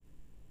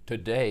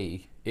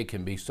Today, it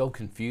can be so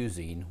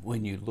confusing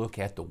when you look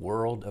at the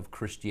world of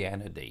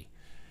Christianity.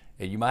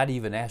 And you might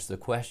even ask the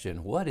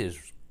question, what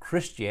is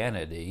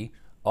Christianity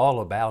all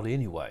about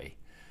anyway?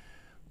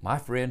 My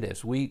friend,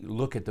 as we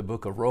look at the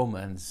book of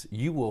Romans,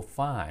 you will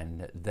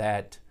find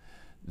that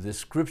the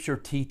scripture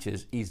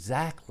teaches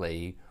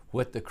exactly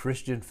what the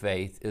Christian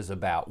faith is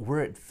about, where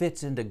it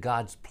fits into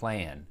God's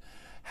plan,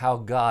 how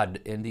God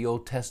in the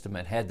Old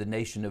Testament had the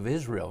nation of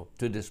Israel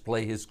to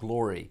display his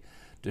glory,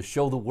 to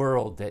show the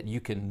world that you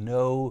can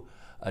know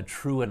a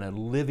true and a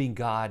living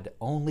God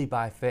only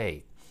by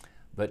faith.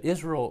 But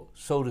Israel,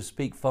 so to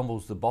speak,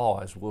 fumbles the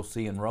ball, as we'll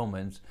see in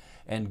Romans,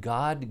 and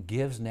God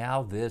gives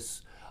now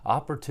this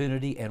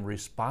opportunity and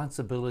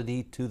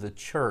responsibility to the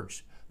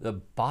church, the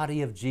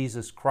body of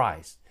Jesus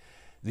Christ.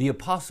 The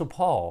Apostle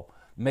Paul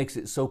makes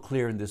it so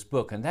clear in this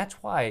book, and that's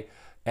why,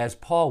 as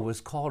Paul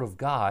was called of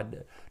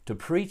God to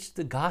preach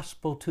the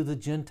gospel to the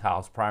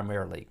Gentiles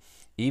primarily,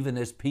 even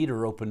as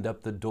Peter opened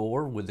up the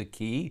door with the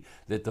key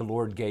that the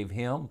Lord gave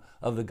him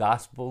of the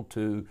gospel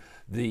to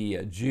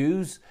the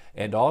Jews,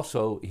 and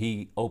also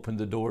he opened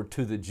the door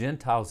to the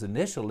Gentiles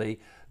initially,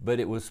 but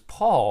it was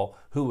Paul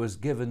who was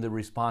given the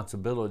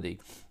responsibility.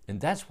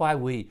 And that's why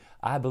we,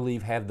 I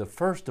believe, have the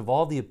first of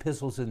all the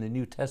epistles in the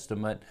New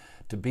Testament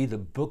to be the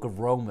book of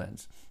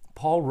Romans.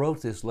 Paul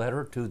wrote this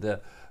letter to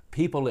the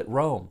people at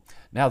Rome.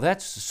 Now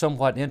that's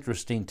somewhat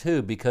interesting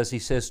too, because he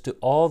says to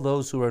all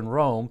those who are in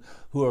Rome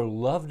who are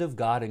loved of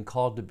God and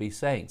called to be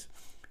saints.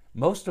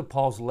 Most of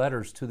Paul's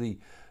letters to the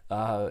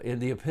in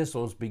the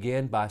epistles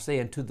began by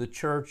saying to the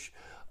church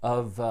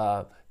of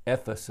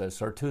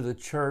Ephesus, or to the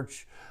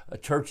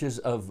churches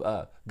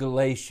of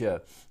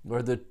Galatia,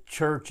 or the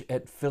church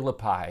at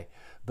Philippi.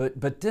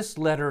 But this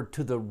letter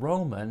to the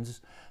Romans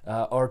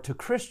are to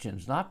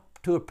Christians, not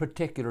to a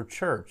particular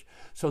church.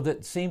 So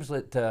that seems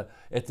that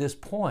at this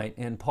point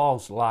in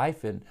Paul's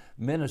life and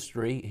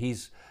ministry,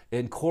 he's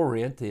in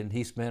Corinth, and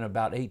he spent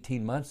about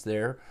 18 months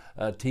there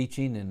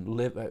teaching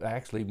and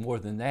actually more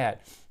than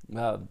that.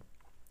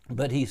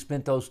 But he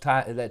spent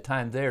that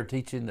time there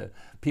teaching the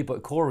people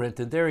at Corinth,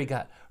 and there he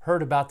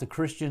heard about the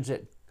Christians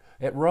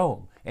at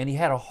Rome, and he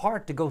had a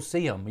heart to go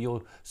see them.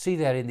 You'll see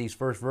that in these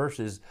first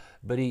verses,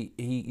 but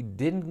he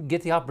didn't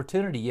get the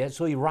opportunity yet,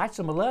 so he writes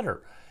them a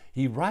letter.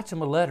 He writes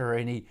them a letter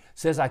and he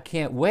says, I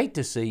can't wait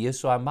to see you,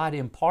 so I might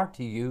impart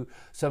to you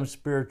some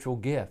spiritual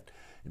gift.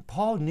 And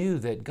Paul knew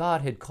that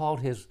God had called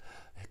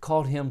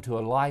him to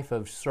a life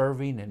of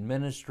serving and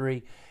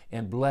ministry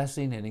and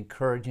blessing and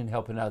encouraging,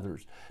 helping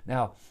others.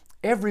 Now,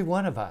 every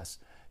one of us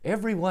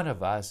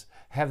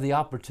have the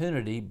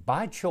opportunity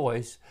by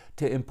choice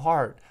to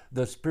impart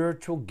the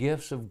spiritual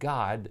gifts of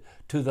God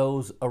to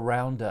those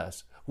around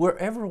us,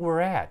 wherever we're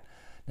at.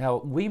 Now,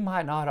 we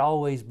might not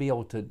always be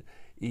able to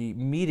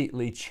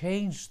immediately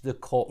change the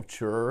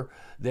culture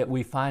that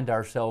we find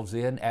ourselves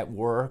in at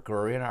work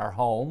or in our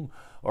home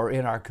or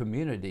in our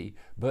community,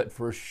 but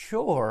for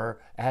sure,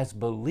 as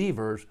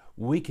believers,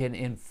 we can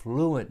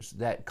influence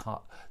that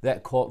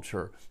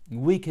culture.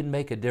 We can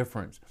make a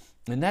difference.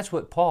 And that's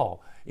what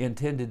Paul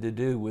intended to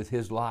do with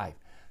his life.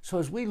 So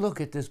as we look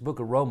at this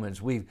book of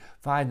Romans, we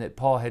find that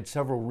Paul had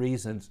several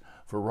reasons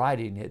for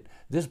writing it.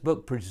 This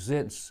book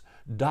presents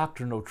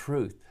doctrinal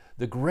truth,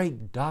 the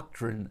great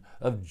doctrine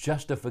of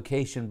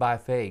justification by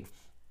faith,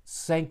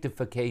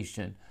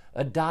 sanctification,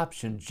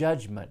 adoption,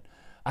 judgment,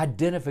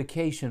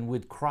 identification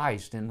with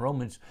Christ in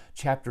Romans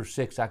chapter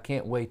 6, I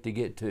can't wait to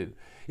get to.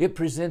 It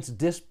presents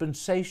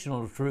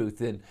dispensational truth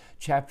in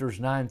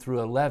chapters 9 through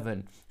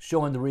 11,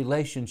 showing the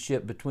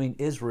relationship between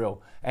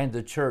Israel and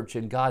the church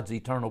and God's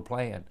eternal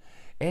plan.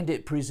 And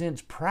it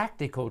presents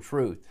practical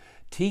truth,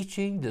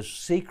 teaching the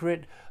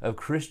secret of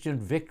Christian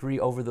victory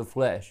over the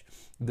flesh,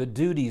 the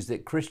duties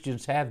that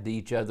Christians have to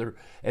each other,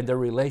 and their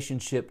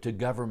relationship to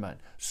government.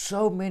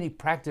 So many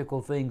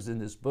practical things in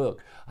this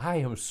book. I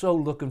am so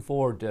looking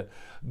forward to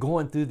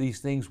going through these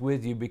things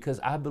with you, because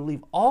I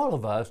believe all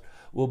of us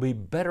will be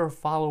better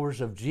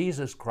followers of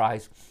Jesus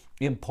Christ,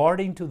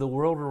 imparting to the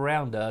world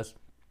around us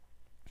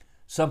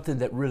something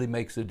that really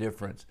makes a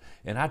difference.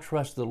 And I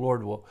trust the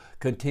Lord will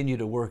continue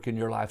to work in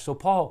your life. So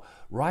Paul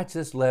writes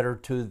this letter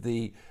to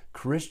the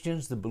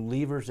Christians, the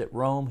believers at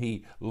Rome.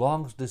 He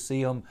longs to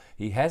see them.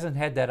 He hasn't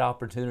had that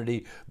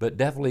opportunity, but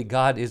definitely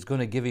God is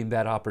going to give him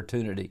that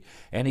opportunity.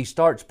 And he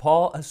starts,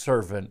 Paul, a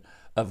servant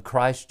of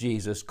Christ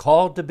Jesus,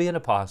 called to be an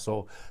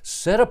apostle,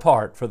 set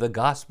apart for the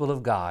gospel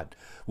of God,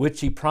 which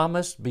he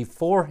promised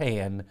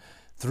beforehand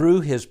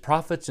through his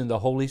prophets in the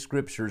Holy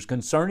Scriptures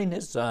concerning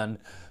his Son,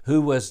 who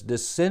was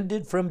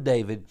descended from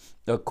David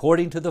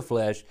according to the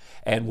flesh,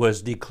 and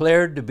was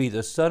declared to be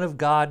the Son of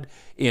God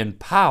in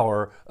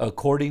power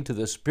according to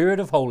the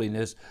Spirit of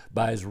holiness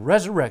by his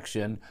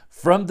resurrection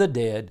from the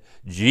dead,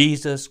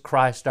 Jesus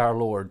Christ our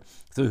Lord,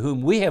 through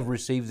whom we have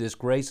received this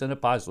grace and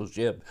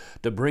apostleship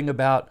to bring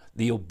about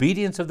the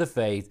obedience of the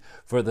faith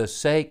for the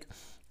sake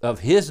of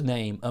his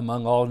name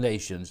among all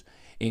nations,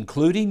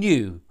 including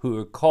you who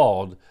are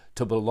called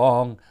to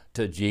belong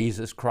to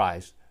Jesus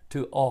Christ.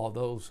 To all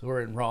those who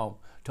are in Rome,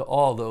 to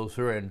all those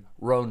who are in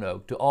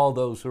Roanoke, to all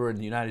those who are in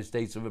the United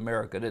States of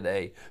America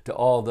today, to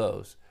all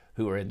those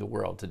who are in the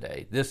world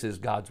today. This is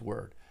God's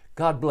Word.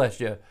 God bless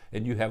you,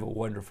 and you have a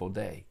wonderful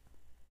day.